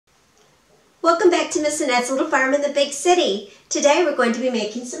Welcome back to Miss Annette's Little Farm in the Big City. Today we're going to be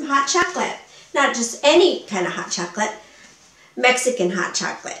making some hot chocolate. Not just any kind of hot chocolate, Mexican hot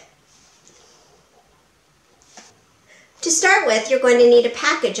chocolate. To start with, you're going to need a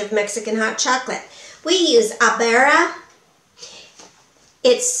package of Mexican hot chocolate. We use Abera.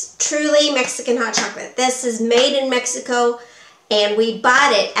 It's truly Mexican hot chocolate. This is made in Mexico and we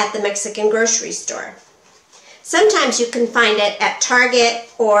bought it at the Mexican grocery store. Sometimes you can find it at Target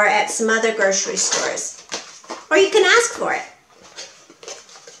or at some other grocery stores. Or you can ask for it.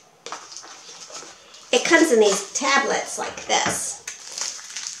 It comes in these tablets like this.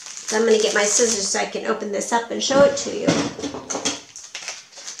 So I'm going to get my scissors so I can open this up and show it to you.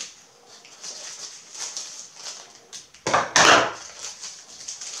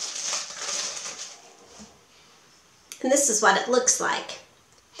 And this is what it looks like.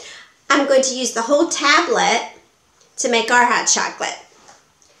 I'm going to use the whole tablet to make our hot chocolate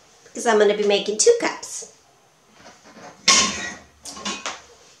because I'm going to be making 2 cups.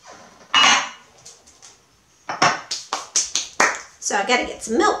 So I got to get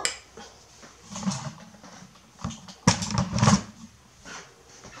some milk.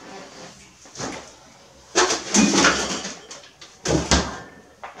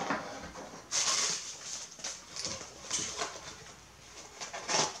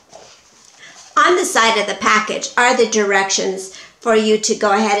 On the side of the package are the directions for you to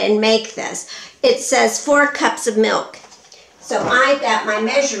go ahead and make this. It says 4 cups of milk. So I've got my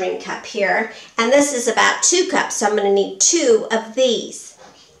measuring cup here, and this is about 2 cups, so I'm going to need 2 of these,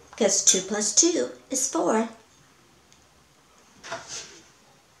 because 2 plus 2 is 4.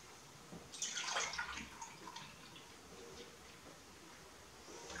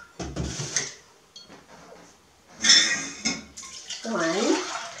 One.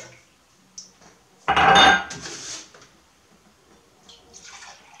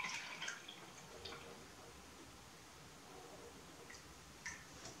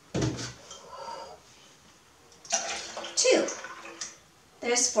 2.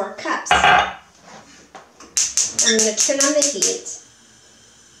 There's 4 cups. I'm going to turn on the heat.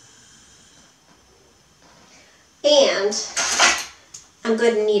 And I'm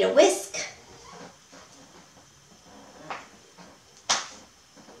going to need a whisk.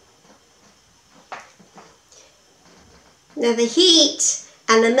 Now the heat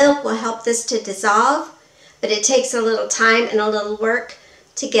and the milk will help this to dissolve, but it takes a little time and a little work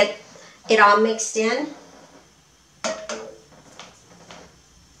to get it all mixed in.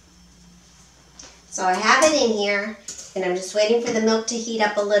 So I have it in here, and I'm just waiting for the milk to heat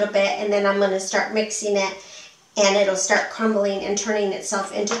up a little bit, and then I'm going to start mixing it, and it'll start crumbling and turning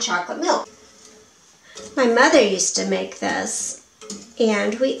itself into chocolate milk. My mother used to make this,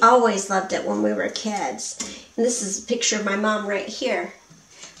 and we always loved it when we were kids. And this is a picture of my mom right here.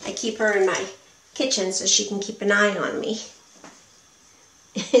 I keep her in my kitchen so she can keep an eye on me.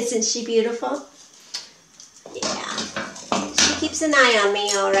 Isn't she beautiful? Yeah. She keeps an eye on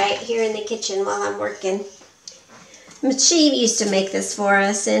me all right here in the kitchen while I'm working. But she used to make this for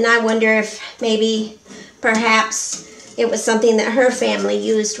us, and I wonder if maybe perhaps it was something that her family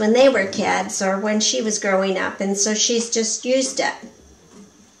used when they were kids or when she was growing up, and so she's just used it.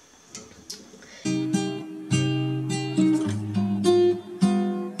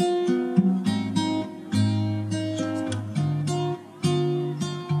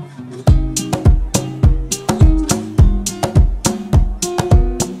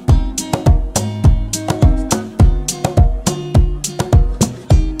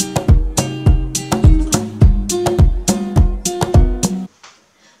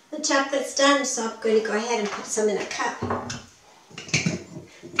 Chocolate's done, so I'm going to go ahead and put some in a cup.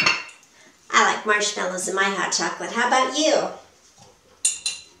 I like marshmallows in my hot chocolate. How about you?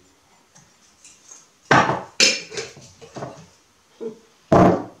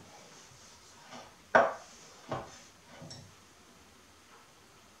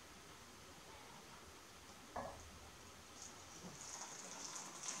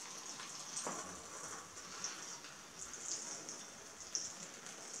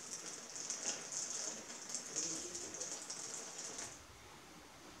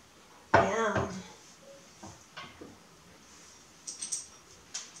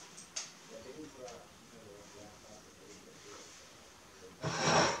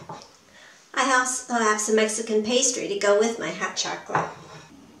 I also have some Mexican pastry to go with my hot chocolate.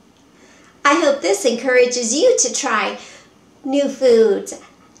 I hope this encourages you to try new foods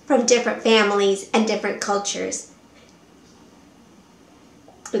from different families and different cultures.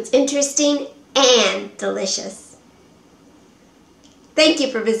 It's interesting and delicious. Thank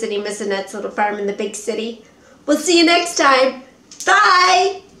you for visiting Miss Annette's Little Farm in the Big City. We'll see you next time.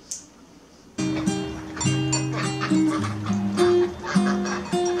 Bye!